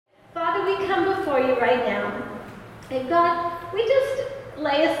come before you right now. And God, we just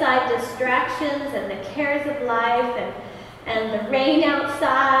lay aside distractions and the cares of life and the rain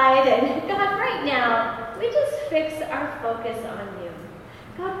outside. And God, right now, we just fix our focus on you.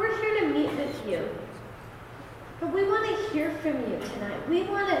 God, we're here to meet with you. But we want to hear from you tonight. We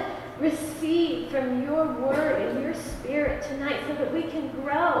want to receive from your word and your spirit tonight so that we can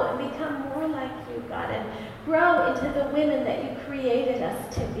grow and become more like you, God, and grow into the women that you created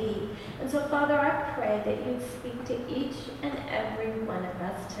us to be. And so, Father, I pray that you'd speak to each and every one of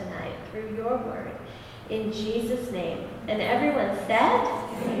us tonight through your word. In Jesus' name. And everyone said?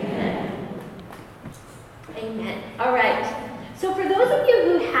 Amen. Amen. All right. So for those of you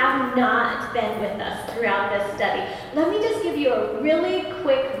who have not been with us throughout this study, let me just give you a really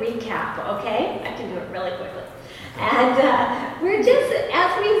quick recap, okay? I can do it really quickly. And we're just,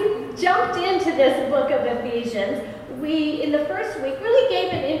 as we jumped into this book of Ephesians, we, in the first week, really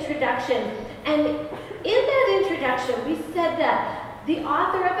gave an introduction. And in that introduction, we said that the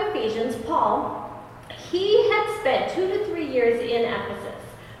author of Ephesians, Paul, he had spent 2 to 3 years in Ephesus,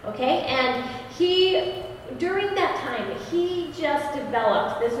 okay? And during that time, he just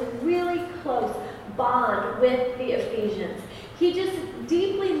developed this really close bond with the Ephesians. He just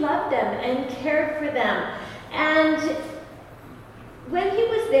deeply loved them and cared for them. And when he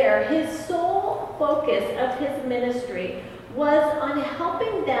was there, his sole focus of his ministry was on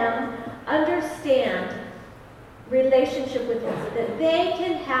helping them understand relationship with him, so that they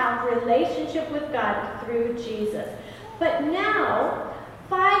can have relationship with God through Jesus. But now,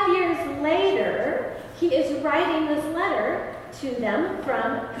 5 years later, he is writing this letter to them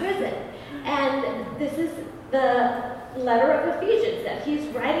from prison. And this is the letter of Ephesians that he's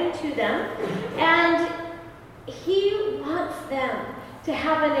writing to them. And he wants them to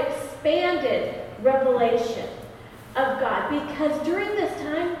have an expanded revelation of God, because during this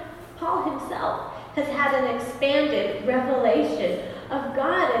time, Paul himself has had an expanded revelation of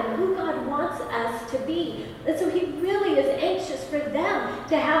God and who God wants us to be. And so he really is anxious for them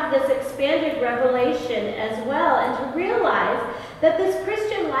to have this expanded revelation as well, and to realize that this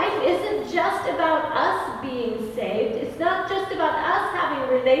Christian life isn't just about us being saved. It's not just about us having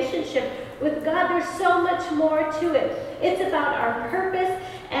a relationship with God. There's so much more to it. It's about our purpose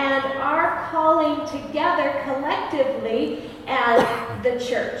and our calling together collectively as the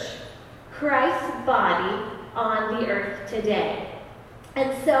church, Christ's body on the earth today.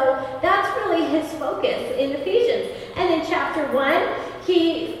 And so that's really his focus in Ephesians. And in chapter 1,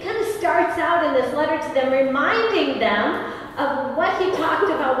 he kind of starts out in this letter to them, reminding them of what he talked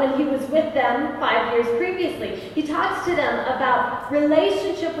about when he was with them 5 years previously. He talks to them about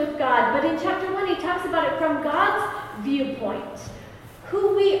relationship with God, but in chapter 1, he talks about it from God's viewpoint,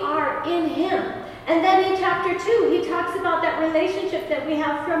 who we are in him. And then in chapter 2, he talks about that relationship that we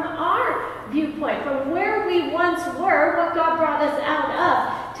have from our viewpoint, from where we once were, what God brought us out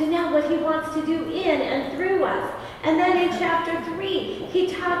of, to now what he wants to do in and through us. And then in chapter 3,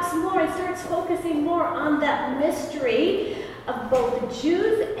 he talks more and starts focusing more on that mystery of both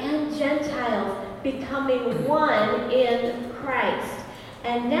Jews and Gentiles becoming one in Christ.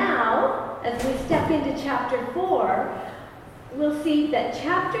 And now, as we step into chapter 4, we'll see that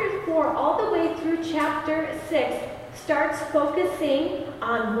chapter 4 all the way through chapter 6 starts focusing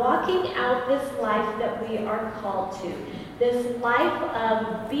on walking out this life that we are called to. This life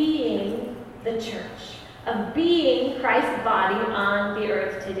of being the church, of being Christ's body on the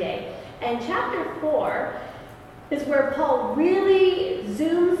earth today. And chapter 4 is where Paul really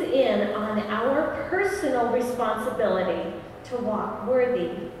zooms in on our personal responsibility to walk worthy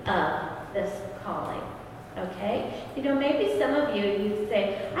of this calling. Okay? You know, maybe some of you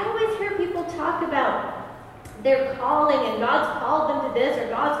say, I always hear people talk about their calling and God's called them to this or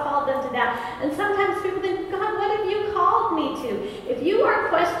God's called them to that. And sometimes people think, God, what have you called me to? If you are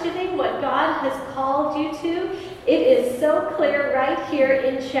questioning what God has called you to, it is so clear right here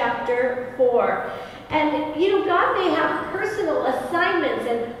in chapter 4. And, you know, God may have personal assignments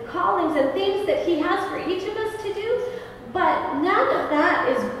and callings and things that he has for each of us to do, but none of that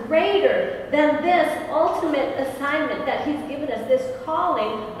is greater than this ultimate assignment that he's given us, this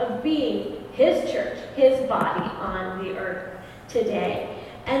calling of being his church, his body on the earth today.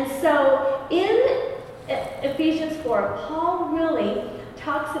 And so in Ephesians 4, Paul really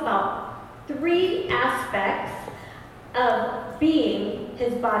talks about 3 aspects of being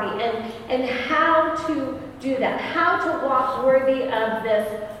his body and how to do that, how to walk worthy of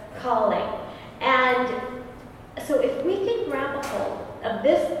this calling. And so if we can grab a hold of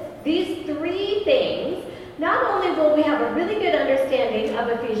these 3 things, not only will we have a really good understanding of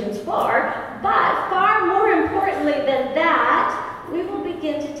Ephesians 4, but far more importantly than that, we will be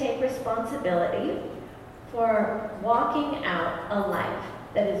begin to take responsibility for walking out a life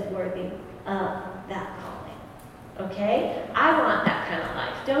that is worthy of that calling. Okay? I want that kind of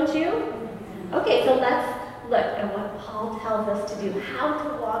life, don't you? Okay, so let's look at what Paul tells us to do, how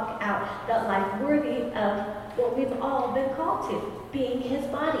to walk out that life worthy of what we've all been called to, being his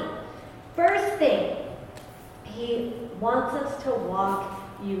body. First thing, he wants us to walk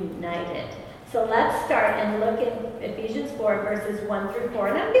united. So let's start and look at Ephesians 4, verses 1 through 4.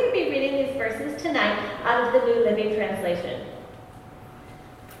 And I'm going to be reading these verses tonight out of the New Living Translation.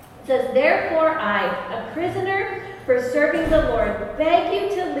 It says, "Therefore I, a prisoner for serving the Lord, beg you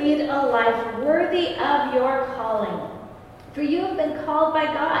to lead a life worthy of your calling. For you have been called by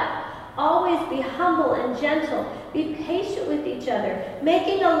God. Always be humble and gentle. Be patient with each other,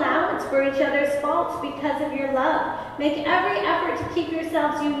 making allowance for each other's faults because of your love. Make every effort to keep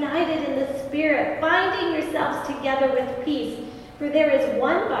yourselves united in the Spirit, binding yourselves together with peace. For there is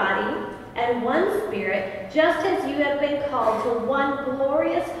one body and one Spirit, just as you have been called to one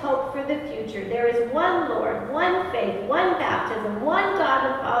glorious hope for the future. There is one Lord, one faith, one baptism, one God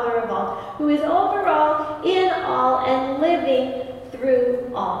and Father of all, who is over all, in all, and living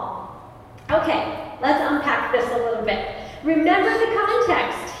through all." Okay, let's unpack this a little bit. Remember the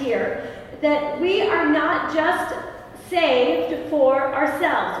context here, that we are not just saved for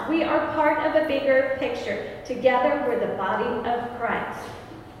ourselves. We are part of a bigger picture. Together, we're the body of Christ.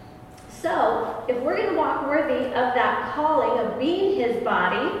 So, if we're going to walk worthy of that calling of being his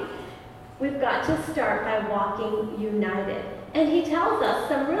body, we've got to start by walking united. And he tells us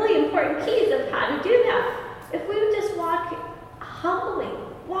some really important keys of how to do that. If we would just walk humbly,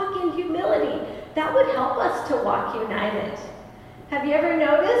 walk in humility, that would help us to walk united. Have you ever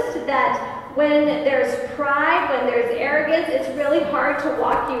noticed that when there's pride, when there's arrogance, it's really hard to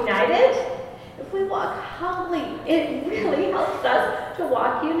walk united? If we walk humbly, it really helps us to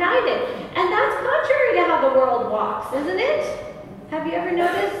walk united. And that's contrary to how the world walks, isn't it? Have you ever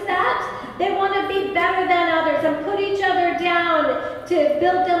noticed that? They want to be better than others and put each other down to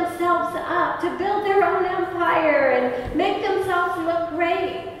build themselves up, to build their own empire and make themselves look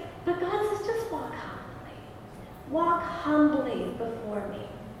great. But God says, just walk humbly. Walk humbly before me.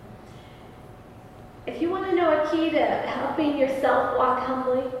 If you want to know a key to helping yourself walk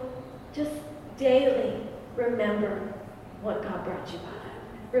humbly, just daily remember what God brought you out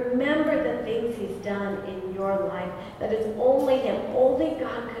of. Remember the things he's done in your life. That is only him. Only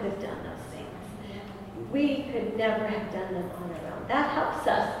God could have done those things. We could never have done them on our own. That helps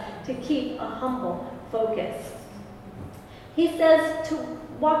us to keep a humble focus. He says to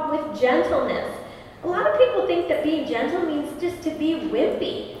walk with gentleness. A lot of people think that being gentle means just to be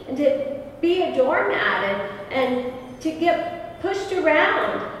wimpy and to be a doormat and to get pushed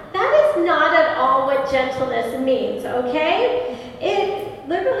around. That is not at all what gentleness means, okay? It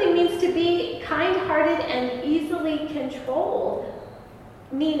literally means to be kind-hearted and easily controlled,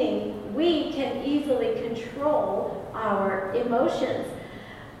 meaning we can easily control our emotions.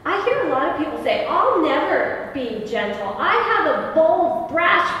 I hear a lot of people say, I'll never be gentle. I have a bold,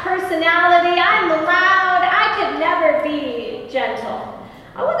 brash personality. I'm loud. I could never be gentle.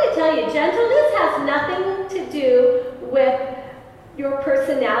 I want to tell you, gentleness has nothing to do with your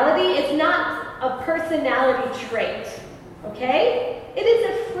personality. It's not a personality trait, okay? It is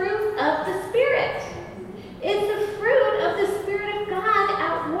a fruit of the Spirit. It's a fruit of the Spirit of God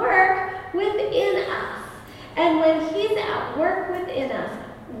at work within us. And when he's at work within us,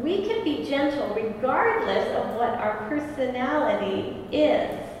 we can be gentle regardless of what our personality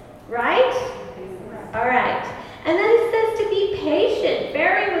is, right? All right. And then it says to be patient,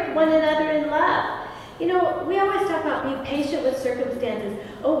 bearing with one another in love. You know, we always talk about being patient with circumstances.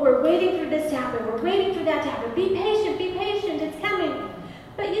 Oh, we're waiting for this to happen. We're waiting for that to happen. Be patient, it's coming.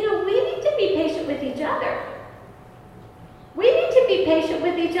 But you know, we need to be patient with each other. We need to be patient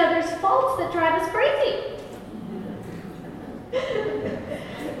with each other's faults that drive us crazy.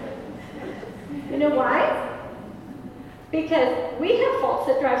 You know why? Because we have faults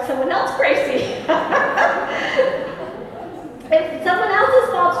that drive someone else crazy. If someone else's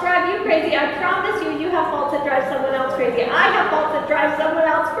faults drive you crazy, I promise you, you have faults that drive someone else crazy. I have faults that drive someone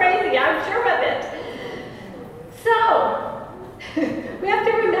else crazy. I'm sure of it. So, we have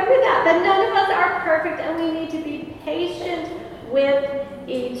to remember that none of us are perfect, and we need to be patient with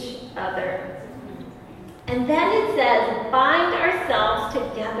each other. And then it says, bind ourselves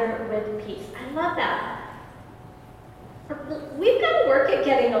together with peace. I love that. We've got to work at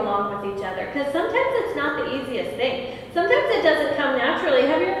getting along with each other, because sometimes it's not the easiest thing. Sometimes it doesn't come naturally.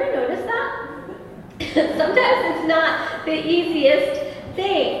 Have you ever noticed that? Sometimes it's not the easiest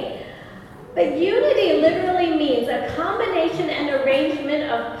thing. But unity literally means a combination and arrangement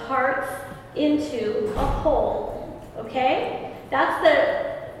of parts into a whole. Okay? That's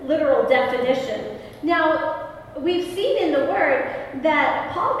the literal definition. Now, we've seen in the Word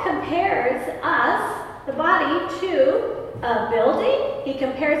that Paul compares us, the body, to a building. He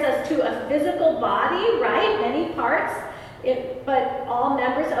compares us to a physical body, right? Many parts, but all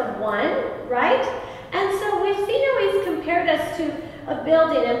members of one, right? And so we've seen how he's compared us to a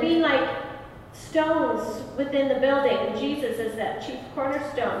building and being like stones within the building, and Jesus is that chief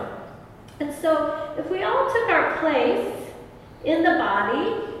cornerstone. And so if we all took our place in the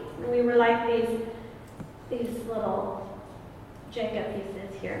body, we were like these little Jenga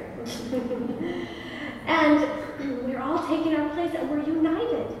pieces here. And we're all taking our place and we're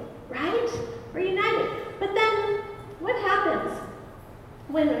united, right? We're united. But then what happens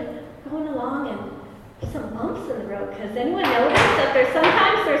when we're going along and some bumps in the road? Because anyone notice that there's some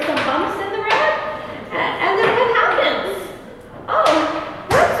bumps in the road? And then what happens? Oh,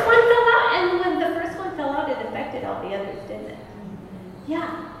 first one fell out, and when the first one fell out, it affected all the others, didn't it?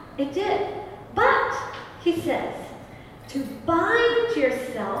 Yeah, it did. But, he says, to bind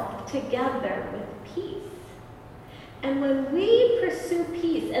yourself together with peace. And when we pursue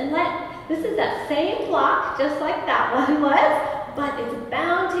peace, and this is that same block, just like that one was, but it's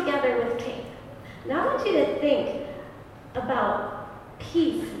bound together with tape. Now I want you to think about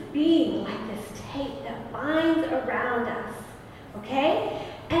peace being like this tape that binds around us, okay?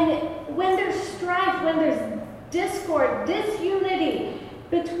 And when there's strife, when there's discord, disunity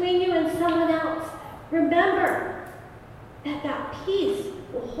between you and someone else, remember that peace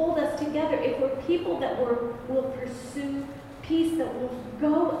will hold us together if we're people that will pursue peace, that will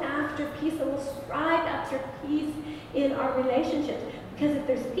go after peace, that will strive after peace in our relationships. Because if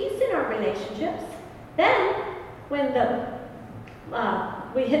there's peace in our relationships, then when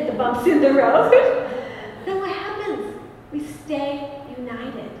we hit the bumps in the road, then what happens? We stay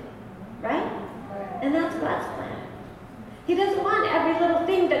united, right? And that's God's plan. He doesn't want every little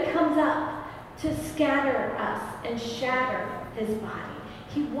thing that comes up to scatter us and shatter his body.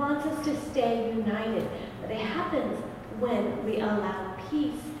 He wants us to stay united. But it happens when we allow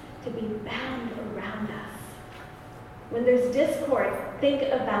peace to be bound around us. When there's discord, think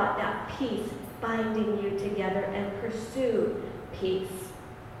about that peace binding you together and pursue peace.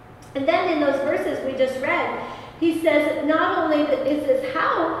 And then in those verses we just read, he says not only is this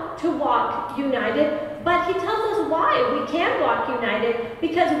how to walk united, but he tells us why we can walk united,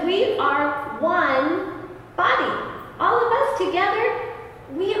 because we are one body. All of us together,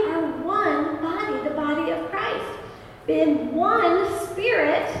 we are one body, the body of Christ. In one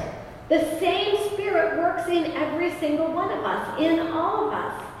Spirit, the same Spirit works in every single one of us, in all of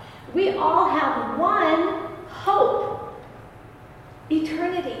us. We all have one hope,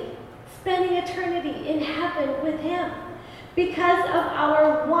 eternity, spending eternity in heaven with him. Because of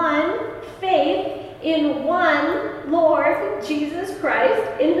our one faith in one Lord Jesus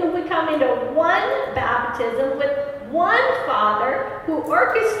Christ, in whom we come into one baptism with one Father who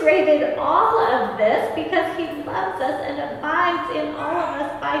orchestrated all of this because he loves us and abides in all of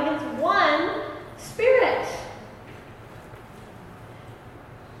us by his one Spirit.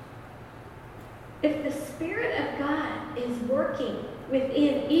 If the Spirit of God is working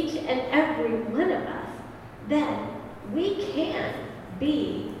within each and every one of us, then we can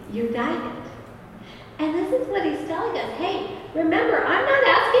be united. And this is what he's telling us. Hey, remember, I'm not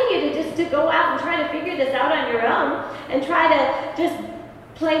asking you to go out and try to figure this out on your own and try to just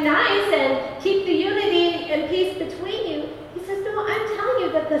play nice and keep the unity and peace between you. He says, no, I'm telling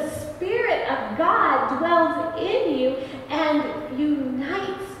you that the Spirit of God dwells in you and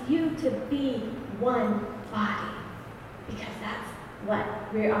unites you to be one body. Because that's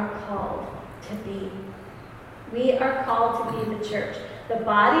what we are called to be. We are called to be the church, the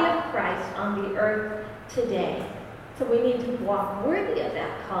body of Christ on the earth today. So we need to walk worthy of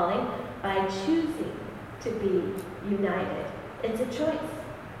that calling by choosing to be united. It's a choice.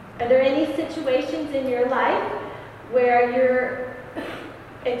 Are there any situations in your life where you're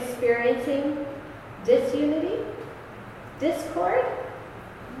experiencing disunity, discord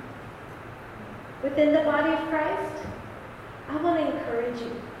within the body of Christ? I want to encourage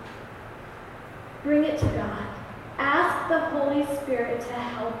you. Bring it to God. Ask the Holy Spirit to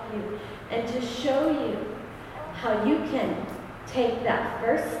help you and to show you how you can take that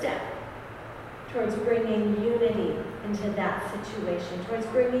first step towards bringing unity into that situation, towards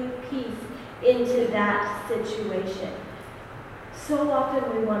bringing peace into that situation. So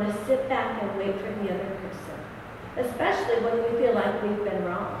often we want to sit back and wait for the other person, especially when we feel like we've been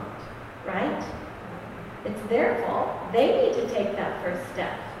wronged, right? It's their fault. They need to take that first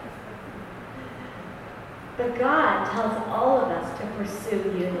step. But God tells all of us to pursue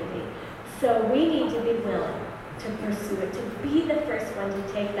unity. So we need to be willing to pursue it, to be the first one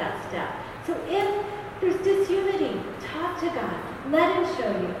to take that step. So if there's disunity, talk to God. Let him show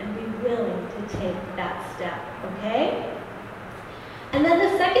you and be willing to take that step, okay? And then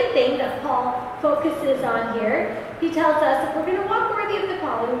the second thing that Paul focuses on here, he tells us if we're going to walk worthy of the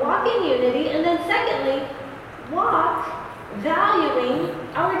calling, walk in unity, and then secondly, walk valuing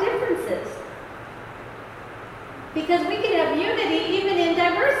our differences. Because we can have unity even in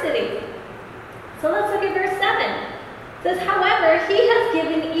diversity. So let's look at verse 7. It says, however, he has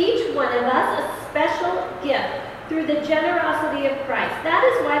given each one of us a special gift through the generosity of Christ. That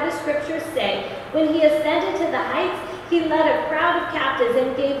is why the scriptures say, when he ascended to the heights, he led a crowd of captives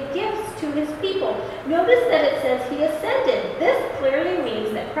and gave gifts to his people. Notice that it says he ascended. This clearly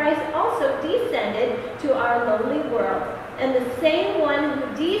means that Christ also descended to our lowly world. And the same one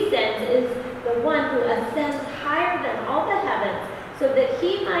who descends is the one who ascends higher than all the heavens, so that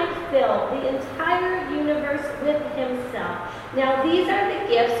he might fill the entire universe with himself. Now these are the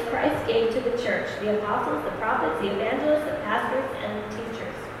gifts Christ gave to the church: the apostles, the prophets, the evangelists, the pastors, and the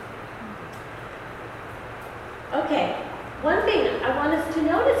teachers. Okay, one thing I want us to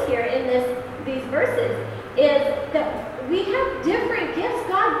notice here in these verses is that we have different gifts.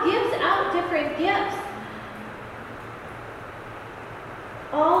 God gives out different gifts.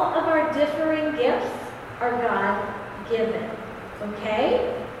 All of our differing gifts are God-given. Okay?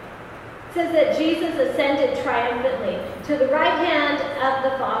 It says that Jesus ascended triumphantly to the right hand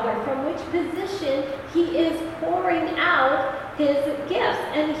of the Father, from which position he is pouring out his gifts.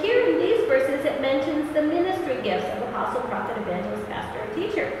 And here in these verses it mentions the ministry gifts of apostle, prophet, evangelist, pastor, and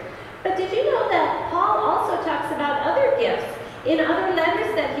teacher. But did you know that Paul also talks about other gifts in other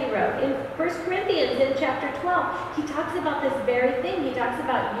letters that he wrote? In 1 Corinthians in chapter 12, he talks about this very thing. He talks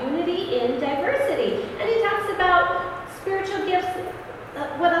about unity in diversity. And he talks about spiritual gifts,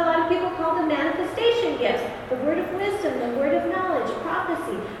 what a lot of people call the manifestation gifts: the word of wisdom, the word of knowledge,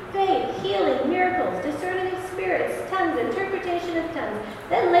 prophecy, faith, healing, miracles, discerning of spirits, tongues, interpretation of tongues.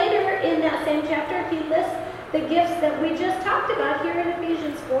 Then later in that same chapter, he lists the gifts that we just talked about here in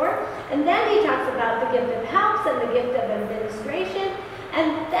Ephesians 4. And then he talks about the gift of helps and the gift of administration.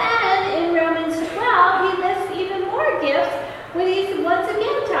 And then in Romans 12, he lists even more gifts when he's once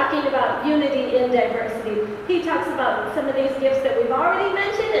again talking about unity in diversity. He talks about some of these gifts that we've already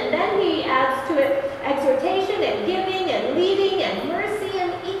mentioned, and then he adds to it exhortation and giving and leading and mercy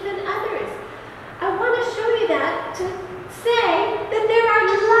and even others. I want to show you that to say that there are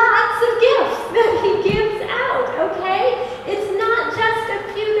lots of gifts that he gives out, okay? It's not just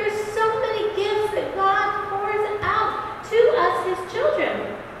a few. There's so many gifts that God pours out to us, his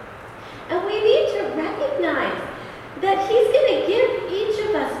children. And we need to recognize that he's going to give each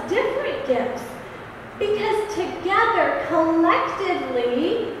of us different gifts, because together,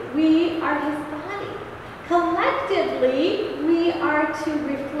 collectively, we are his body. Collectively, we are to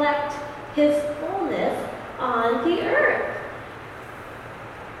reflect his fullness on the earth.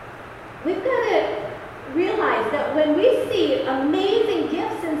 We've got to realize that when we see amazing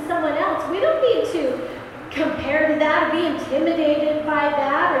gifts in someone else, we don't need to compare to that or be intimidated by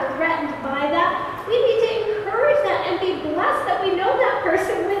that or threatened by that. We need to encourage that and be blessed that we know that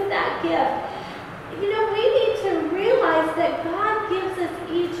person with that gift. You know, we need to realize that God gives us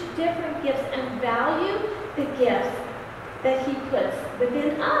each different gifts and value the gifts that he puts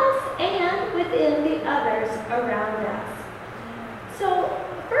within us and within the others around us. So,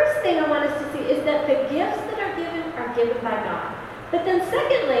 the first thing I want us to see is that the gifts that are given by God. But then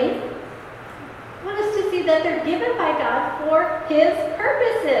secondly, I want us to see that they're given by God for his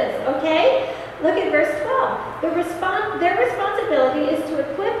purposes, okay? Look at verse 12. Their responsibility is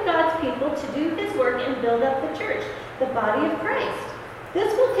to equip God's people to do his work and build up the church, the body of Christ.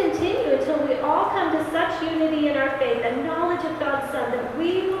 This will continue until we all come to such unity in our faith and knowledge of God's Son that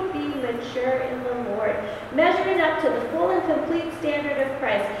we will be mature in the Lord, measuring up to the full and complete standard of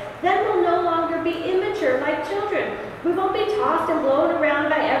Christ. Then we'll no longer be immature like children. We won't be tossed and blown around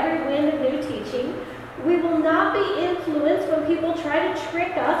by every wind of new teaching. We will not be influenced when people try to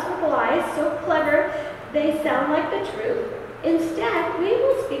trick us with lies so clever they sound like the truth. Instead, we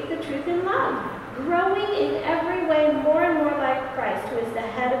will speak the truth in love, growing in every way more and more like Christ, who is the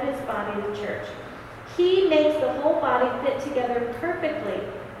head of his body, the church. He makes the whole body fit together perfectly.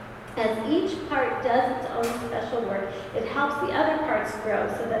 As each part does its own special work, it helps the other parts grow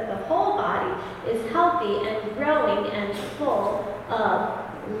so that the whole body is healthy and growing and full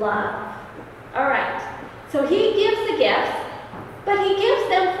of love. All right, so he gives the gifts, but he gives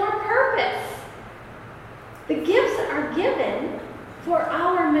them for purpose. The gifts are given for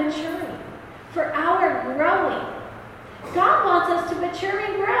our maturing, for our growing. God wants us to mature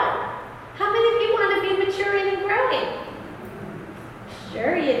and grow. How many of you want to be maturing and growing?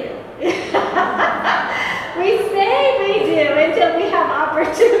 Sure you do. We say we do until we have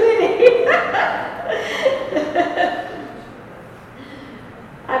opportunity.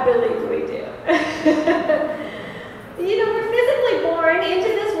 I believe we do. We're physically born into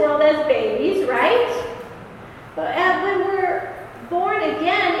this world as babies, right? But when we're born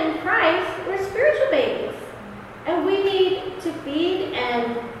again in Christ, we're spiritual babies. And we need to feed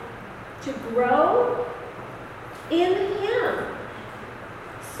and to grow in Him.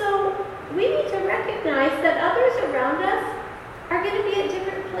 So we need to recognize that others around us are going to be at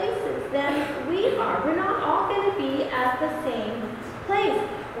different places than we are. We're not all going to be at the same place.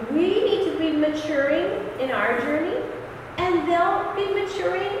 We need to be maturing in our journey, and they'll be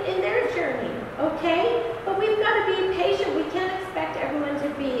maturing in their journey, okay? But we've got to be patient. We can't expect everyone to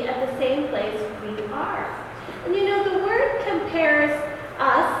be at the same place we are. And the Word compares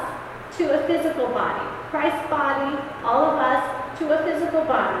us to a physical body. Christ's body, all of us, to a physical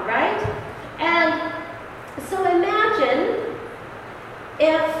body, right? And so imagine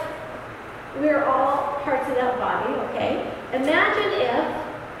if we're all parts of that body, okay? Imagine if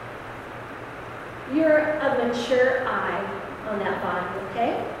you're a mature eye on that body,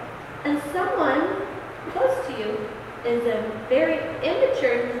 okay? And someone close to you is a very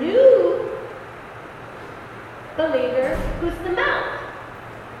immature, new believer who's the mouth.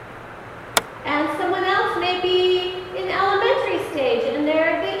 And someone else may be in elementary stage and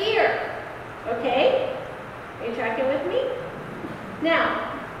they're the ear. Okay? Are you tracking with me?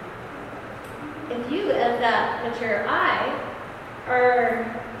 Now, if you as that mature eye are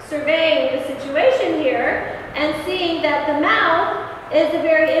surveying the situation here and seeing that the mouth is a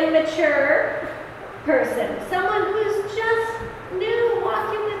very immature person, someone who's just new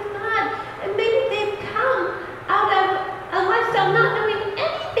walking with God, and maybe they've come out of a lifestyle not knowing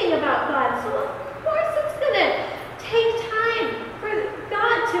anything about God. So of course it's going to take time for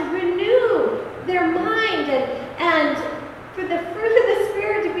God to renew their mind and for the fruit of the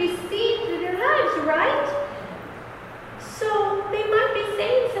Spirit to be seen through their lives, right? So they might be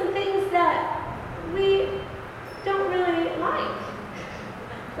saying some things that we don't really like,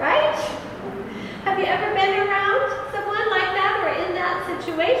 right? Have you ever been around someone like that or in that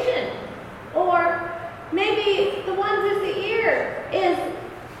situation? Or maybe the one who's the ear is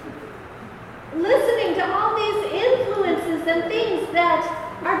listening to all these influences and things that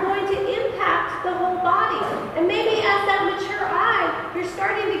are going to impact the whole body. And maybe as that mature eye, you're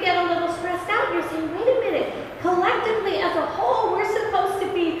starting to get a little stressed out. You're saying, wait a minute, collectively as a whole, we're supposed to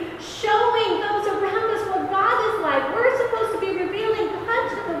be showing those around us what God is like. We're supposed to be revealing God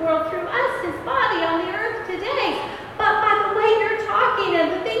to the world through us, His body on the earth today. But by the way you're talking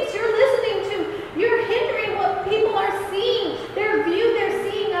and the things you're listening to, you're hindering what people are seeing, their view they're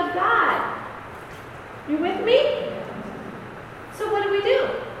seeing of God. You with me? So what do?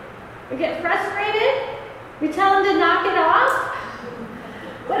 We get frustrated. We tell them to knock it off.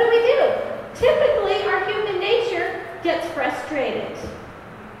 What do? Typically, our human nature gets frustrated.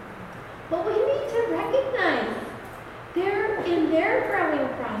 But we need to recognize they're in their growing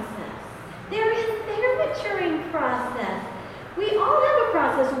process. They're in their maturing process. We all have a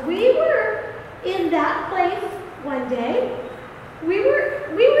process. We were in that place one day. We've been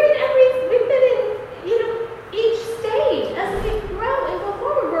in, each stage as we grow and go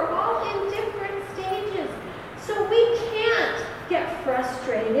forward. We're all in different stages. So we can't get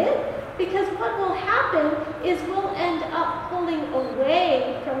frustrated, because what will happen is we'll end up pulling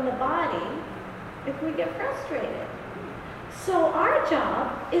away from the body if we get frustrated. So our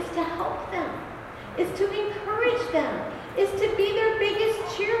job is to help them, is to encourage them, is to be their biggest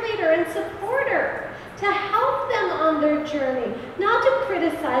cheerleader and supporter, to help them on their journey, not to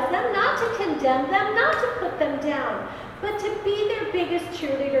criticize them, not to condemn them, not to put them down, but to be their biggest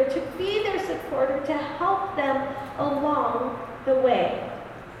cheerleader, to be their supporter, to help them along the way.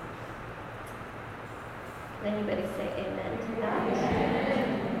 Anybody say amen to that?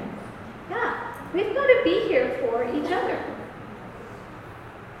 Amen. Yeah, we've got to be here for each other.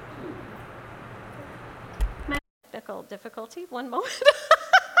 My technical difficulty, one moment.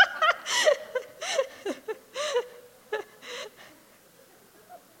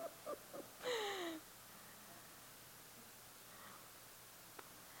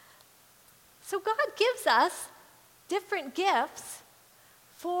 So God gives us different gifts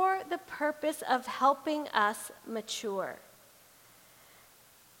for the purpose of helping us mature.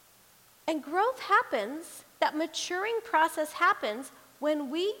 And growth happens, that maturing process happens when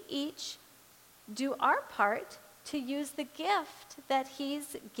we each do our part to use the gift that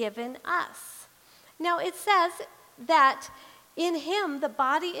He's given us. Now it says that in him the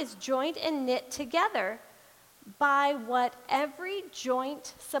body is joined and knit together by what every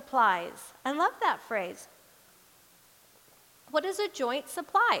joint supplies. I love that phrase. What does a joint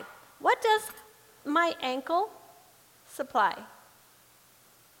supply? What does my ankle supply?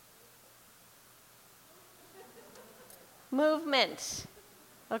 Movement.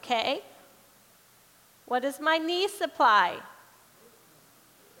 Okay? What does my knee supply?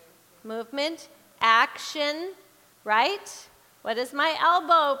 Movement, action, right? What does my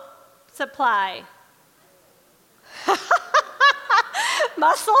elbow supply?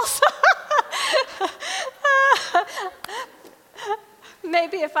 Muscles.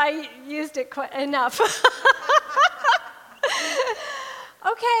 Maybe if I used it enough.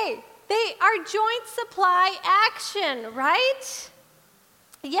 Okay, our joints supply action, right?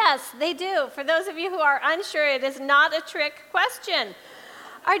 Yes, they do. For those of you who are unsure, it is not a trick question.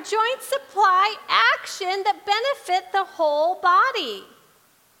 Our joints supply action that benefit the whole body.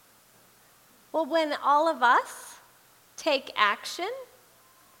 Well, when all of us take action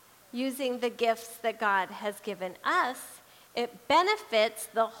using the gifts that God has given us, it benefits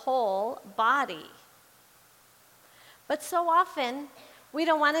the whole body. But so often, we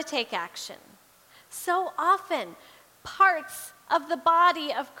don't want to take action. So often, parts of the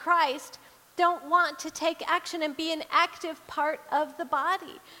body of Christ don't want to take action and be an active part of the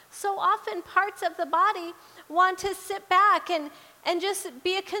body. So often, parts of the body want to sit back and just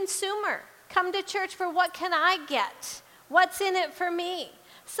be a consumer. Come to church for what can I get? What's in it for me?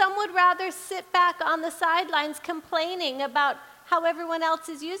 Some would rather sit back on the sidelines complaining about how everyone else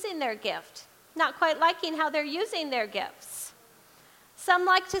is using their gift, not quite liking how they're using their gifts. Some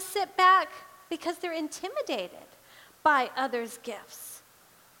like to sit back because they're intimidated by others' gifts.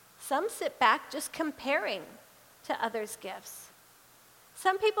 Some sit back just comparing to others' gifts.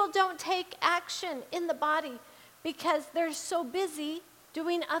 Some people don't take action in the body because they're so busy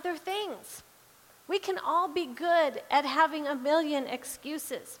doing other things. We can all be good at having a million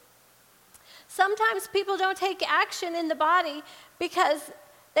excuses. Sometimes people don't take action in the body because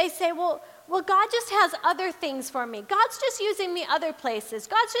they say, well, God just has other things for me. God's just using me other places.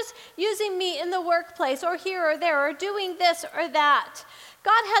 God's just using me in the workplace or here or there or doing this or that.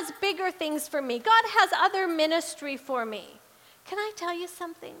 God has bigger things for me. God has other ministry for me. Can I tell you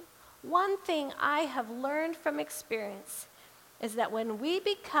something? One thing I have learned from experience is that when we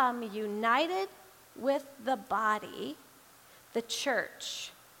become united with the body, the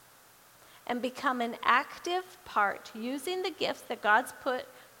church, and become an active part using the gifts that God's put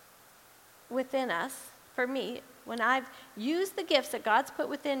within us, for me, when I've used the gifts that God's put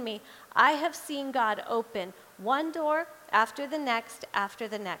within me, I have seen God open one door after the next, after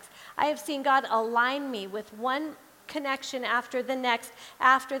the next. I have seen God align me with one connection after the next,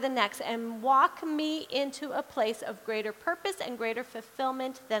 and walk me into a place of greater purpose and greater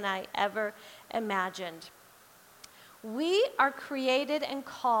fulfillment than I ever imagined. We are created and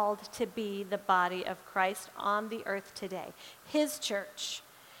called to be the body of Christ on the earth today, His church.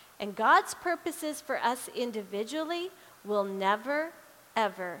 And God's purposes for us individually will never,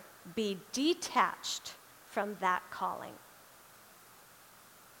 ever be detached from that calling.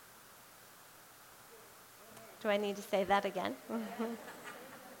 Do I need to say that again?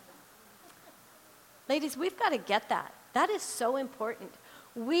 Ladies, we've got to get that. That is so important.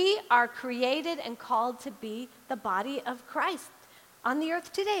 We are created and called to be the body of Christ on the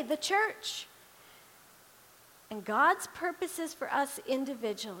earth today, the church. And God's purposes for us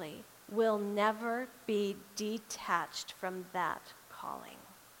individually will never be detached from that calling.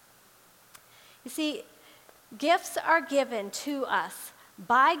 You see, gifts are given to us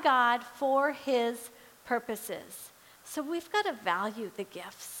by God for His purposes. So we've got to value the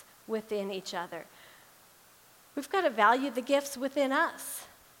gifts within each other. We've got to value the gifts within us.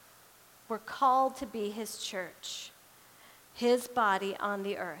 We're called to be His church, His body on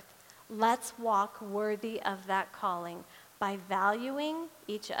the earth. Let's walk worthy of that calling by valuing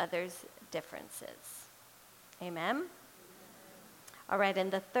each other's differences. Amen? All right,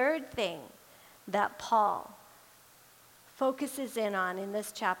 and the third thing that Paul focuses in on in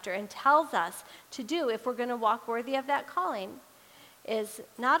this chapter and tells us to do if we're going to walk worthy of that calling is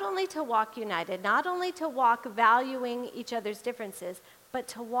not only to walk united, not only to walk valuing each other's differences, but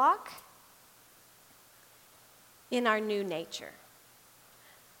to walk in our new nature.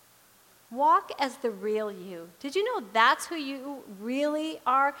 Walk as the real you. Did you know that's who you really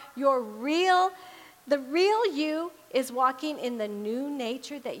are? The real you is walking in the new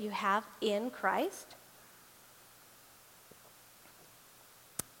nature that you have in Christ.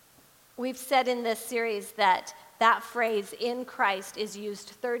 We've said in this series that phrase, in Christ, is used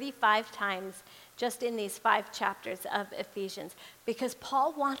 35 times just in these 5 chapters of Ephesians, because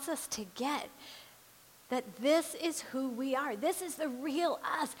Paul wants us to get that this is who we are. This is the real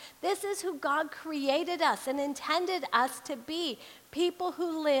us. This is who God created us and intended us to be. People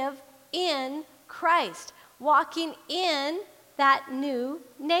who live in Christ, walking in that new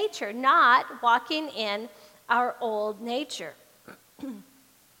nature, not walking in our old nature.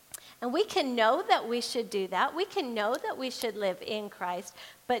 And we can know that we should do that. We can know that we should live in Christ,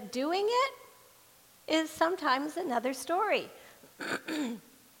 but doing it is sometimes another story.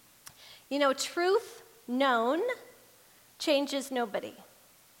 You know, truth known changes nobody.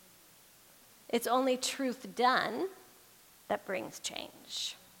 It's only truth done that brings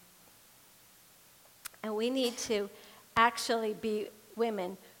change. And we need to actually be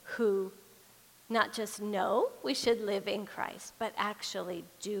women who not just know we should live in Christ, but actually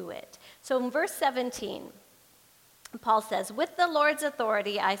do it. So in verse 17, Paul says, "With the Lord's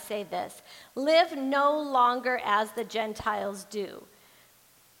authority I say this, live no longer as the Gentiles do."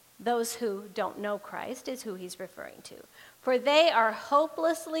 Those who don't know Christ is who he's referring to. "For they are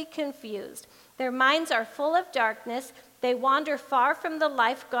hopelessly confused. Their minds are full of darkness. They wander far from the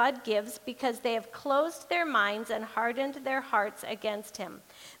life God gives because they have closed their minds and hardened their hearts against him.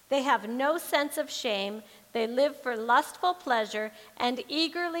 They have no sense of shame. They live for lustful pleasure and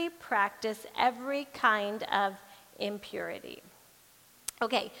eagerly practice every kind of impurity."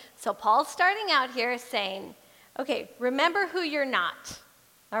 Okay, so Paul's starting out here saying, okay, remember who you're not.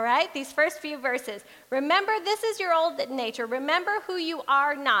 All right, these first few verses. Remember, this is your old nature. Remember who you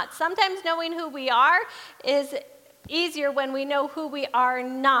are not. Sometimes knowing who we are is easier when we know who we are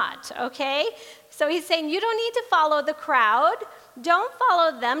not, okay? So he's saying you don't need to follow the crowd. Don't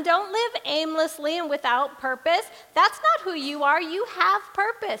follow them. Don't live aimlessly and without purpose. That's not who you are. You have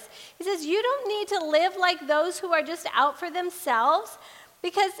purpose. He says you don't need to live like those who are just out for themselves,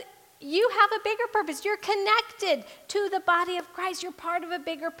 because you have a bigger purpose. You're connected to the body of Christ. You're part of a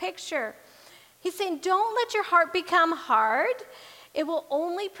bigger picture. He's saying don't let your heart become hard. It will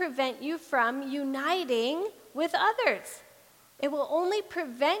only prevent you from uniting with others. It will only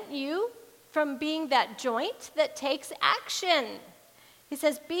prevent you from being that joint that takes action. He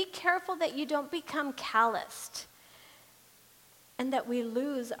says be careful that you don't become calloused and that we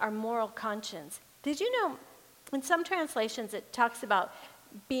lose our moral conscience. Did you know in some translations it talks about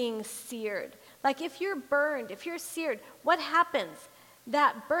being seared? Like if you're burned, if you're seared, what happens?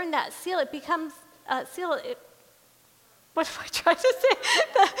 That burn, that seal, it becomes what am I trying to say?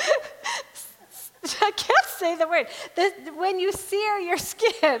 I can't say the word. When you sear your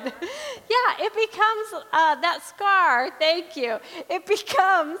skin, yeah, it becomes that scar. Thank you. It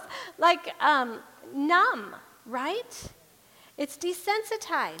becomes like numb, right? It's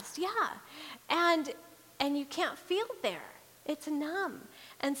desensitized, yeah, and you can't feel there. It's numb.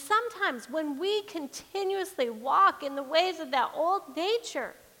 And sometimes when we continuously walk in the ways of that old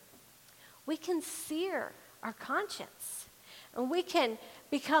nature, we can sear our conscience. And we can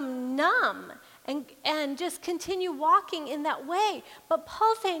become numb and just continue walking in that way. But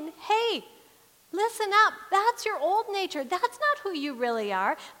Paul's saying, hey, listen up. That's your old nature. That's not who you really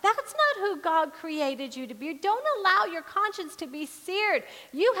are. That's not who God created you to be. Don't allow your conscience to be seared.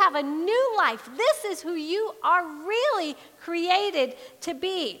 You have a new life. This is who you are really created to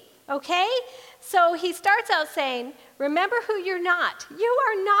be. Okay? So he starts out saying, remember who you're not. You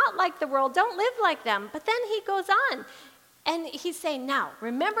are not like the world. Don't live like them. But then he goes on. And he's saying, now,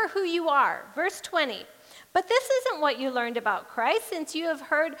 remember who you are. Verse 20. But this isn't what you learned about Christ. Since you have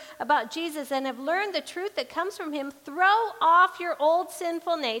heard about Jesus and have learned the truth that comes from him, throw off your old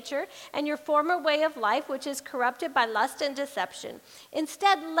sinful nature and your former way of life, which is corrupted by lust and deception.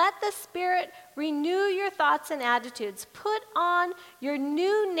 Instead, let the Spirit renew your thoughts and attitudes. Put on your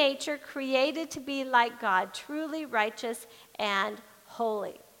new nature, created to be like God, truly righteous and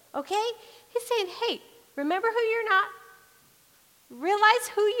holy. Okay? He's saying, hey, remember who you're not. Realize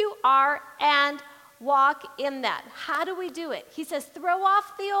who you are and walk in that. How do we do it? He says, throw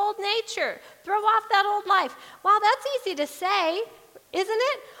off the old nature. Throw off that old life. Wow, that's easy to say, isn't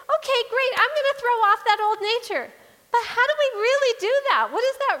it? Okay, great. I'm going to throw off that old nature. But how do we really do that? What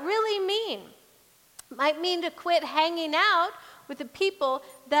does that really mean? It might mean to quit hanging out with the people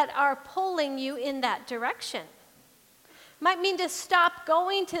that are pulling you in that direction. It might mean to stop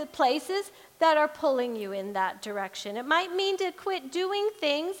going to places that are pulling you in that direction. It might mean to quit doing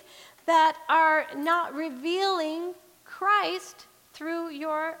things that are not revealing Christ through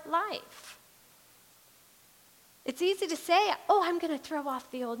your life. It's easy to say, oh, I'm going to throw off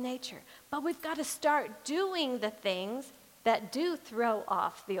the old nature. But we've got to start doing the things that do throw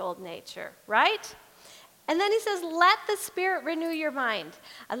off the old nature, right? And then he says, let the Spirit renew your mind.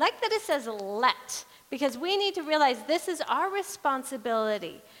 I like that it says let, because we need to realize this is our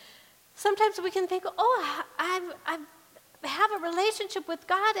responsibility. Sometimes we can think, oh, I have a relationship with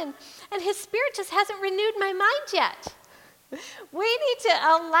God, and his Spirit just hasn't renewed my mind yet. We need to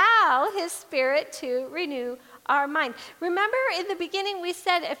allow his Spirit to renew our mind. Remember in the beginning we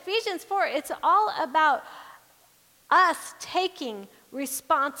said Ephesians 4, it's all about us taking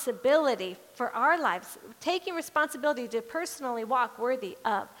responsibility for our lives, taking responsibility to personally walk worthy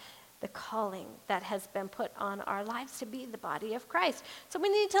of the calling that has been put on our lives to be the body of Christ. So we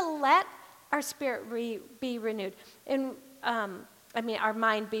need to let our spirit be renewed. Our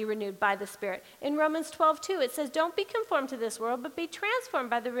mind be renewed by the Spirit. In Romans 12:2, it says, don't be conformed to this world, but be transformed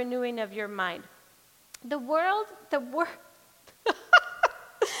by the renewing of your mind. The word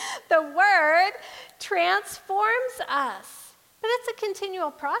transforms us, but it's a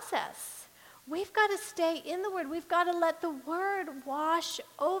continual process. We've got to stay in the Word. We've got to let the Word wash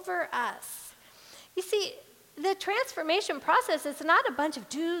over us. You see, the transformation process is not a bunch of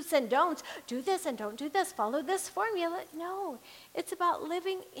do's and don'ts. Do this and don't do this. Follow this formula. No, it's about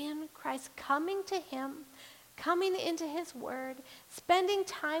living in Christ, coming to him, coming into his Word, spending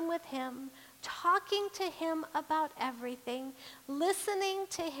time with him, talking to him about everything, listening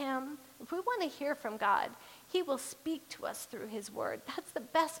to him. If we want to hear from God, he will speak to us through his Word. That's the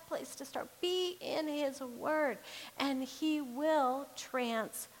best place to start. Be in his Word, and he will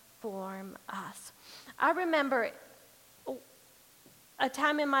transform us. I remember a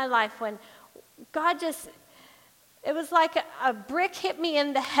time in my life when God it was like a brick hit me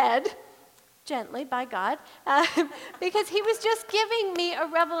in the head, gently by God, because he was just giving me a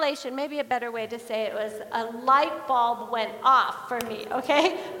revelation. Maybe a better way to say it was a light bulb went off for me,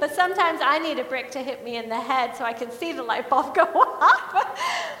 okay? But sometimes I need a brick to hit me in the head so I can see the light bulb go off.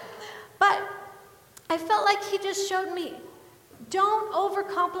 But I felt like he just showed me, don't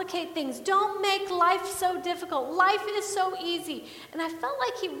overcomplicate things. Don't make life so difficult. Life is so easy. And I felt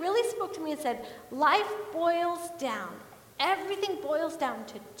like he really spoke to me and said, life boils down. Everything boils down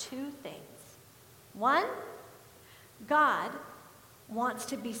to two things. One, God wants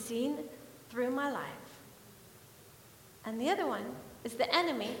to be seen through my life. And the other one is the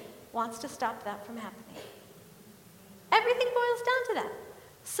enemy wants to stop that from happening. Everything boils down to that.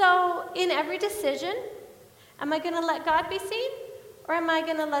 So in every decision, am I going to let God be seen, or am I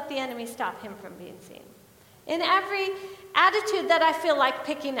going to let the enemy stop him from being seen? In every attitude that I feel like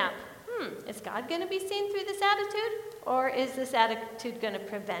picking up, is God going to be seen through this attitude, or is this attitude going to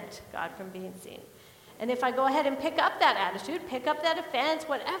prevent God from being seen? And if I go ahead and pick up that attitude, pick up that offense,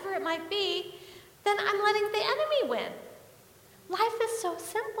 whatever it might be, then I'm letting the enemy win. Life is so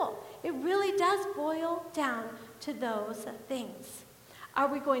simple. It really does boil down to those things. Are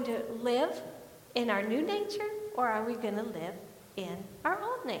we going to live in our new nature, or are we going to live in our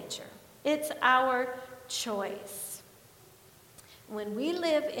old nature? It's our choice. When we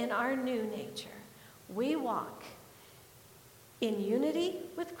live in our new nature, we walk in unity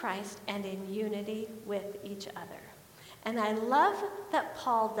with Christ and in unity with each other. And I love that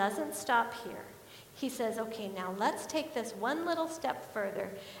Paul doesn't stop here. He says, okay, now let's take this one little step further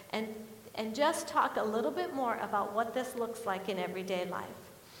and just talk a little bit more about what this looks like in everyday life.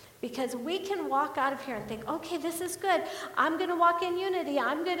 Because we can walk out of here and think, okay, this is good. I'm going to walk in unity.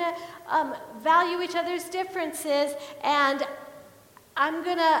 I'm going to value each other's differences. And I'm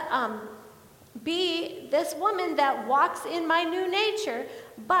going to be this woman that walks in my new nature.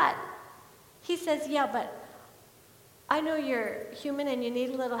 But he says, yeah, but I know you're human and you need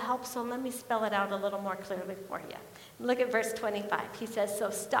a little help, so let me spell it out a little more clearly for you. Look at verse 25. He says, so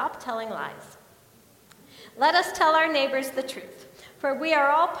stop telling lies. Let us tell our neighbors the truth, for we are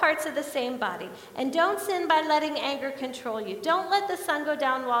all parts of the same body. And don't sin by letting anger control you. Don't let the sun go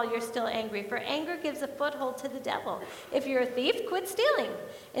down while you're still angry, for anger gives a foothold to the devil. If you're a thief, quit stealing.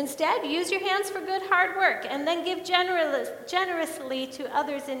 Instead, use your hands for good hard work, and then give generously to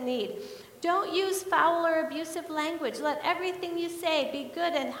others in need. Don't use foul or abusive language. Let everything you say be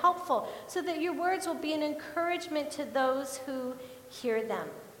good and helpful, so that your words will be an encouragement to those who hear them.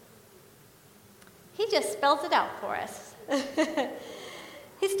 He just spells it out for us.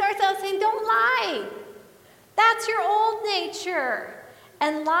 He starts out saying, don't lie. That's your old nature.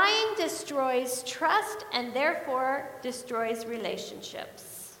 And lying destroys trust and therefore destroys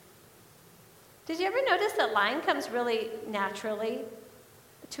relationships. Did you ever notice that lying comes really naturally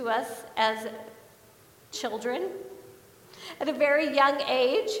to us as children? At a very young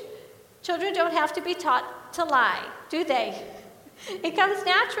age, children don't have to be taught to lie, do they? It comes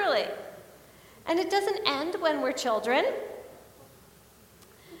naturally. And it doesn't end when we're children.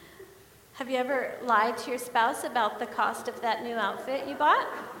 Have you ever lied to your spouse about the cost of that new outfit you bought?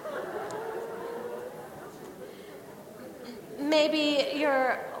 Maybe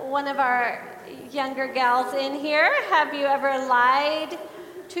you're one of our younger gals in here. Have you ever lied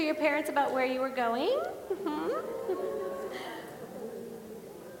to your parents about where you were going?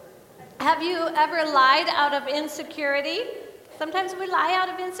 Have you ever lied out of insecurity? Sometimes we lie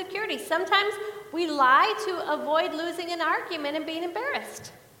out of insecurity. Sometimes we lie to avoid losing an argument and being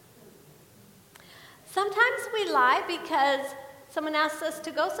embarrassed. Sometimes we lie because someone asks us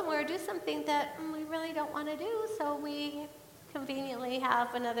to go somewhere or do something that we really don't want to do, so we conveniently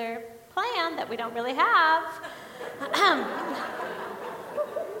have another plan that we don't really have.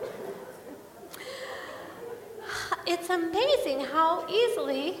 It's amazing how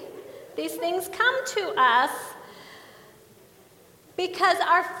easily these things come to us because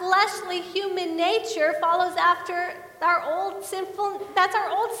our fleshly human nature follows after our old sinful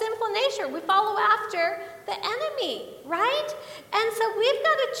nature. We follow after the enemy, right? And so we've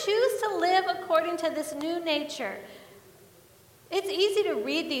got to choose to live according to this new nature. It's easy to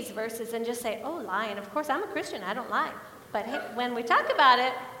read these verses and just say, oh, lying. Of course, I'm a Christian. I don't lie. But hey, when we talk about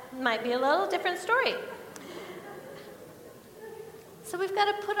it, it might be a little different story. So we've got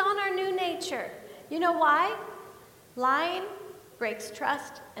to put on our new nature. You know why? Lying breaks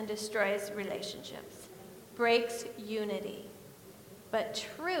trust and destroys relationships, breaks unity. But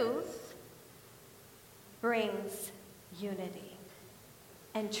truth brings unity.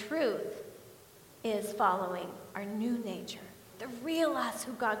 And truth is following our new nature, the real us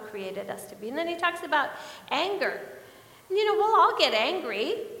who God created us to be. And then he talks about anger. And, we'll all get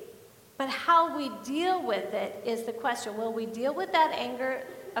angry, but how we deal with it is the question. Will we deal with that anger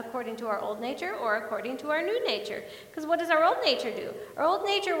according to our old nature or according to our new nature? Because what does our old nature do? Our old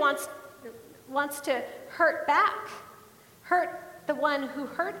nature wants to hurt back, hurt the one who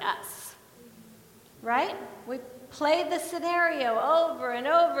hurt us, right? We play the scenario over and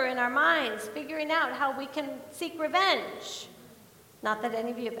over in our minds, figuring out how we can seek revenge. Not that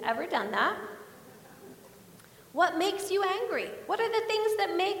any of you have ever done that. What makes you angry? What are the things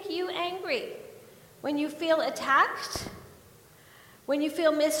that make you angry? When you feel attacked? When you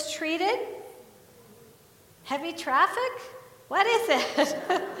feel mistreated? Heavy traffic? What is it?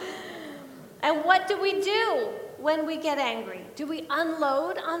 And what do we do when we get angry? Do we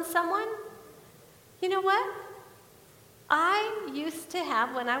unload on someone? You know what? I used to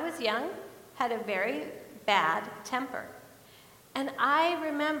have, when I was young, had a very bad temper. And I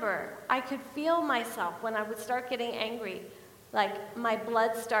remember I could feel myself when I would start getting angry, like my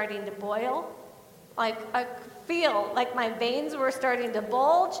blood starting to boil. Like I could feel like my veins were starting to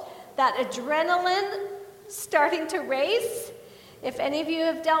bulge, that adrenaline starting to race. If any of you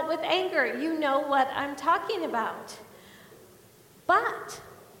have dealt with anger, you know what I'm talking about. But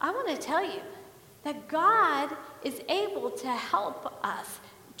I want to tell you that God is able to help us,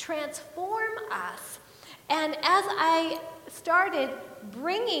 transform us. And as I started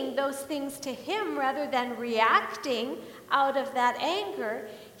bringing those things to him rather than reacting out of that anger,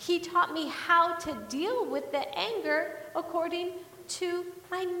 he taught me how to deal with the anger according to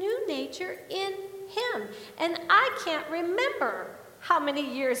my new nature in him. And I can't remember how many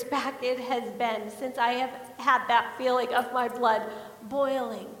years back it has been since I have had that feeling of my blood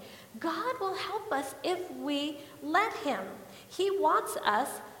boiling. God will help us if we let him. He wants us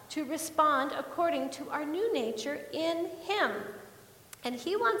to respond according to our new nature in him. And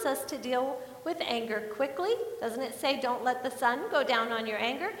he wants us to deal with anger quickly. Doesn't it say don't let the sun go down on your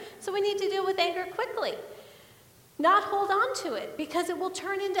anger? So we need to deal with anger quickly. Not hold on to it, because it will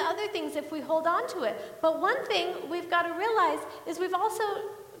turn into other things if we hold on to it. But one thing we've got to realize is we've also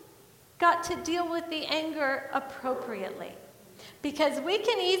got to deal with the anger appropriately. Because we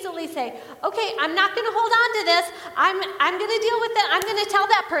can easily say, okay, I'm not going to hold on to this. I'm going to deal with it. I'm going to tell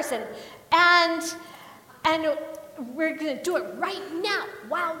that person. And we're going to do it right now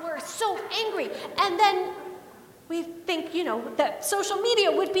while we're so angry. And then we think, that social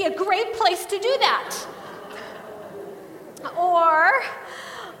media would be a great place to do that. Or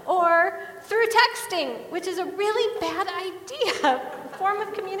through texting, which is a really bad idea, form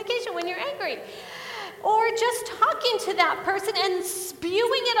of communication when you're angry. Or just talking to that person and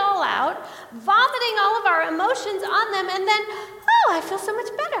spewing it all out, vomiting all of our emotions on them, and then, I feel so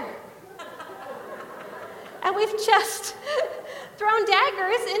much better. And we've just thrown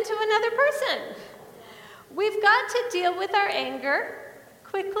daggers into another person. We've got to deal with our anger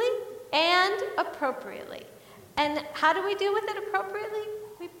quickly and appropriately. And how do we deal with it appropriately?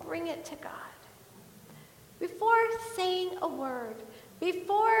 We bring it to God. Before saying a word,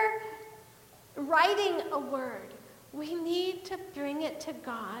 before writing a word, We need to bring it to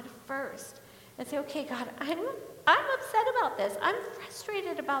God first and say, okay, God, I'm upset about this. I'm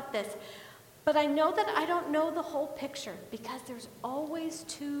frustrated about this. But I know that I don't know the whole picture because there's always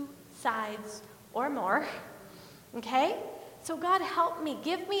two sides or more, okay? So God, help me.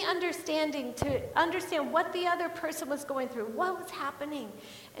 Give me understanding to understand what the other person was going through, what was happening.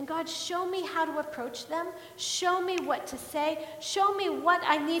 And God, show me how to approach them. Show me what to say. Show me what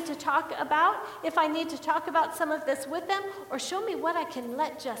I need to talk about, if I need to talk about some of this with them, or show me what I can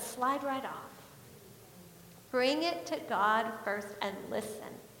let just slide right off. Bring it to God first and listen.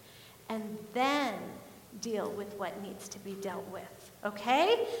 And then deal with what needs to be dealt with.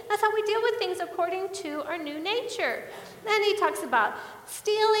 Okay? That's how we deal with things according to our new nature. Then he talks about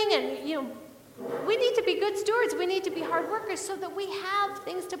stealing and, we need to be good stewards. We need to be hard workers so that we have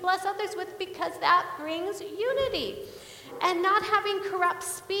things to bless others with because that brings unity. And not having corrupt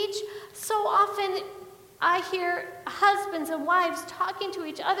speech. So often I hear husbands and wives talking to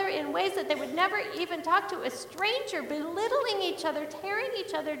each other in ways that they would never even talk to a stranger, belittling each other, tearing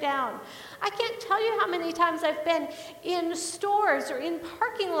each other down. I can't tell you how many times I've been in stores or in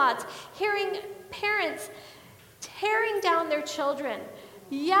parking lots hearing parents tearing down their children,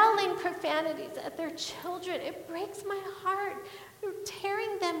 yelling profanities at their children. It breaks my heart. They're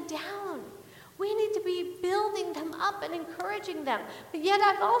tearing them down. We need to be building them up and encouraging them. But yet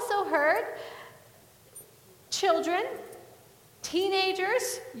I've also heard children,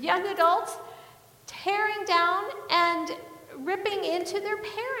 teenagers, young adults, tearing down and ripping into their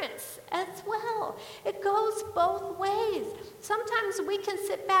parents as well. It goes both ways. Sometimes we can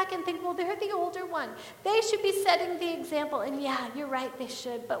sit back and think, well, they're the older one. They should be setting the example. And yeah, you're right, they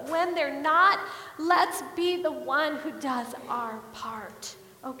should. But when they're not, let's be the one who does our part.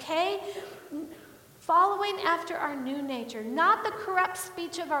 Okay? Following after our new nature, not the corrupt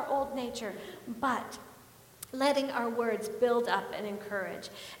speech of our old nature, but letting our words build up and encourage.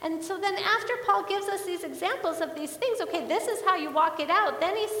 And so then after Paul gives us these examples of these things, okay, this is how you walk it out.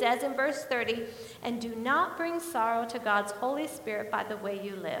 Then he says in verse 30, and do not bring sorrow to God's Holy Spirit by the way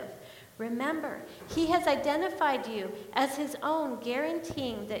you live. Remember, he has identified you as his own,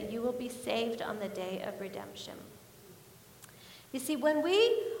 guaranteeing that you will be saved on the day of redemption. You see, when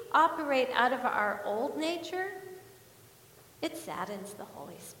we operate out of our old nature, it saddens the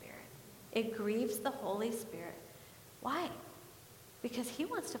Holy Spirit. It grieves the Holy Spirit. Why? Because he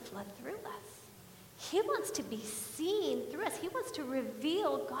wants to flood through us. He wants to be seen through us. He wants to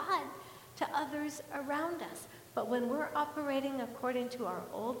reveal God to others around us. But when we're operating according to our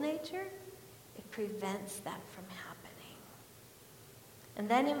old nature, it prevents that from happening. And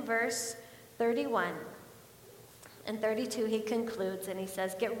then in verse 31 and 32, he concludes and he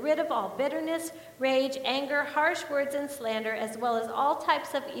says, get rid of all bitterness, rage, anger, harsh words, and slander, as well as all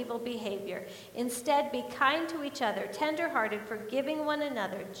types of evil behavior. Instead, be kind to each other, tender-hearted, forgiving one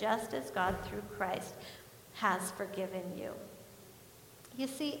another, just as God through Christ has forgiven you. You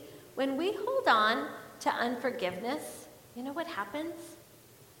see, when we hold on to unforgiveness, you know what happens?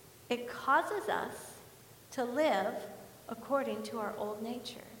 It causes us to live according to our old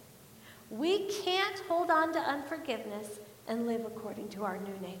nature. We can't hold on to unforgiveness and live according to our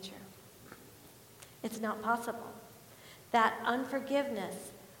new nature. It's not possible. That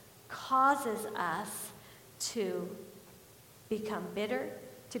unforgiveness causes us to become bitter,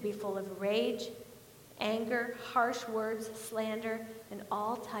 to be full of rage, anger, harsh words, slander, and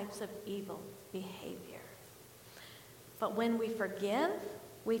all types of evil behavior. But when we forgive,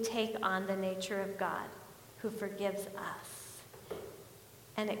 we take on the nature of God, who forgives us.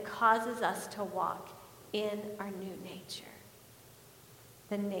 And it causes us to walk in our new nature,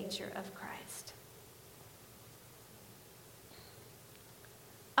 the nature of Christ.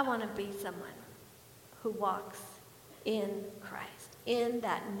 I want to be someone who walks in Christ, in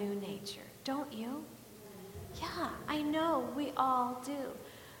that new nature. Don't you? Yeah, I know we all do.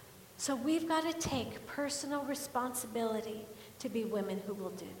 So we've got to take personal responsibility to be women who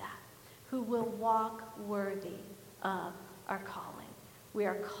will do that, who will walk worthy of our calling. We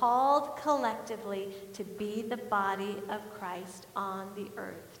are called collectively to be the body of Christ on the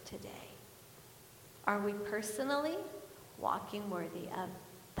earth today. Are we personally walking worthy of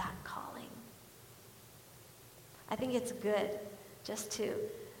that calling? I think it's good just to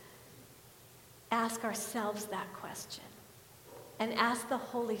ask ourselves that question and ask the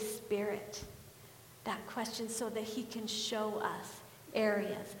Holy Spirit that question so that he can show us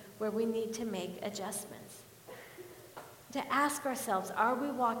areas where we need to make adjustments. To ask ourselves, are we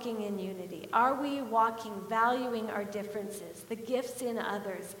walking in unity? Are we walking, valuing our differences, the gifts in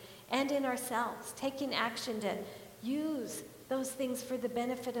others and in ourselves, taking action to use those things for the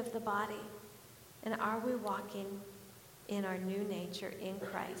benefit of the body? And are we walking in our new nature in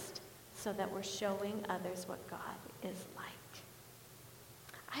Christ so that we're showing others what God is like?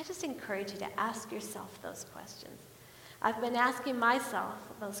 I just encourage you to ask yourself those questions. I've been asking myself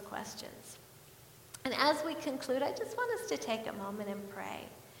those questions. And as we conclude, I just want us to take a moment and pray.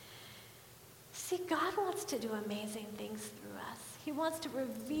 See, God wants to do amazing things through us. He wants to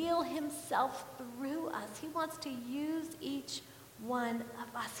reveal himself through us. He wants to use each one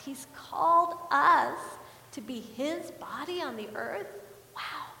of us. He's called us to be his body on the earth.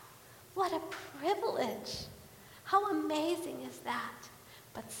 Wow, what a privilege. How amazing is that?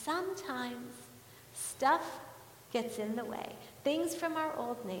 But sometimes stuff gets in the way. Things from our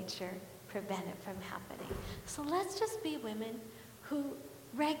old nature prevent it from happening. So let's just be women who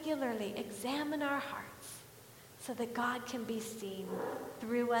regularly examine our hearts so that God can be seen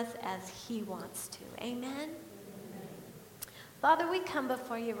through us as he wants to. Amen? Father, we come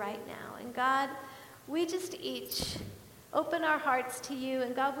before you right now. And God, we just each open our hearts to you.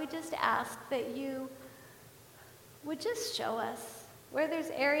 And God, we just ask that you would just show us where there's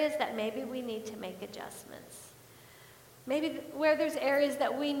areas that maybe we need to make adjustments. Maybe where there's areas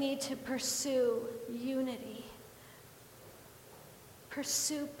that we need to pursue unity.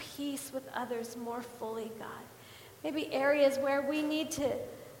 Pursue peace with others more fully, God. Maybe areas where we need to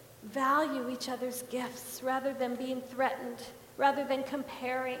value each other's gifts rather than being threatened, rather than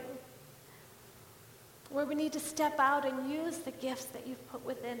comparing. Where we need to step out and use the gifts that you've put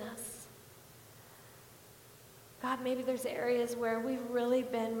within us. God, maybe there's areas where we've really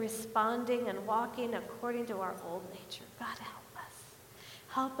been responding and walking according to our old nature. God, help us.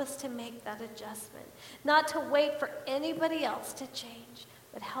 Help us to make that adjustment. Not to wait for anybody else to change,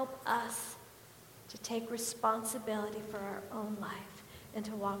 but help us to take responsibility for our own life and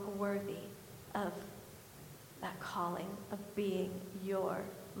to walk worthy of that calling of being your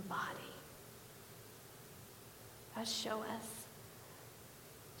body. God, show us.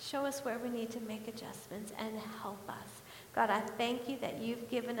 Show us where we need to make adjustments and help us. God, I thank you that you've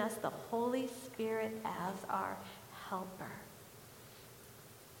given us the Holy Spirit as our helper.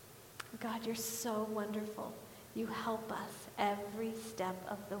 God, you're so wonderful. You help us every step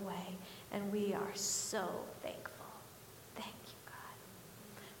of the way, and we are so thankful. Thank you,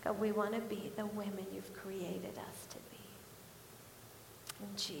 God. God, we want to be the women you've created us to be.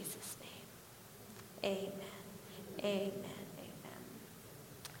 In Jesus' name, amen. Amen.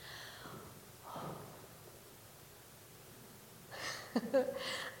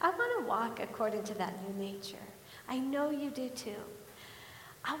 I want to walk according to that new nature. I know you do too.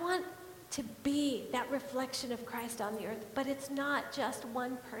 I want to be that reflection of Christ on the earth, but it's not just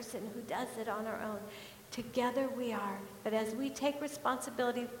one person who does it on our own. Together we are. But as we take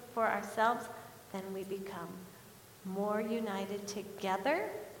responsibility for ourselves, then we become more united together,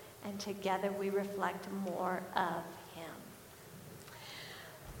 and together we reflect more of him.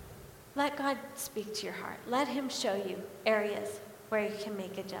 Let God speak to your heart. Let him show you areas where you can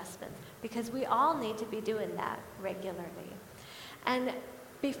make adjustments, because we all need to be doing that regularly. And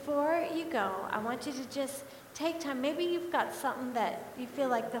before you go, I want you to just take time. Maybe you've got something that you feel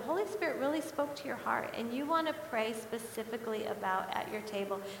like the Holy Spirit really spoke to your heart and you want to pray specifically about at your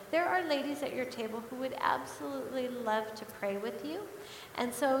table. There are ladies at your table who would absolutely love to pray with you.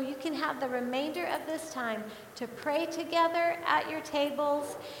 And so you can have the remainder of this time to pray together at your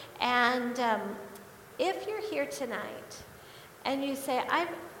tables. And if you're here tonight and you say, I've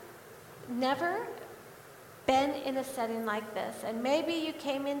never been in a setting like this, and maybe you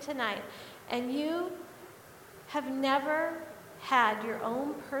came in tonight and you have never had your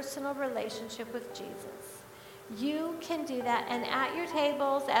own personal relationship with Jesus, you can do that. And at your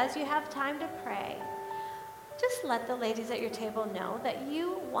tables, as you have time to pray, just let the ladies at your table know that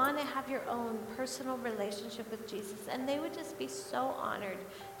you want to have your own personal relationship with Jesus, and they would just be so honored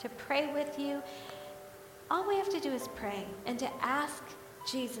to pray with you. All we have to do is pray and to ask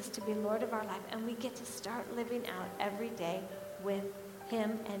Jesus to be Lord of our life, and we get to start living out every day with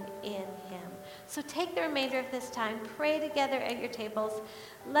him and in him. So take the remainder of this time, pray together at your tables.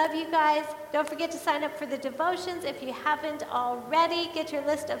 Love you guys. Don't forget to sign up for the devotions if you haven't already. Get your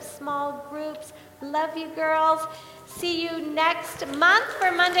list of small groups. Love you, girls. See you next month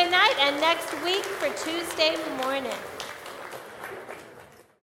for Monday night and next week for Tuesday morning.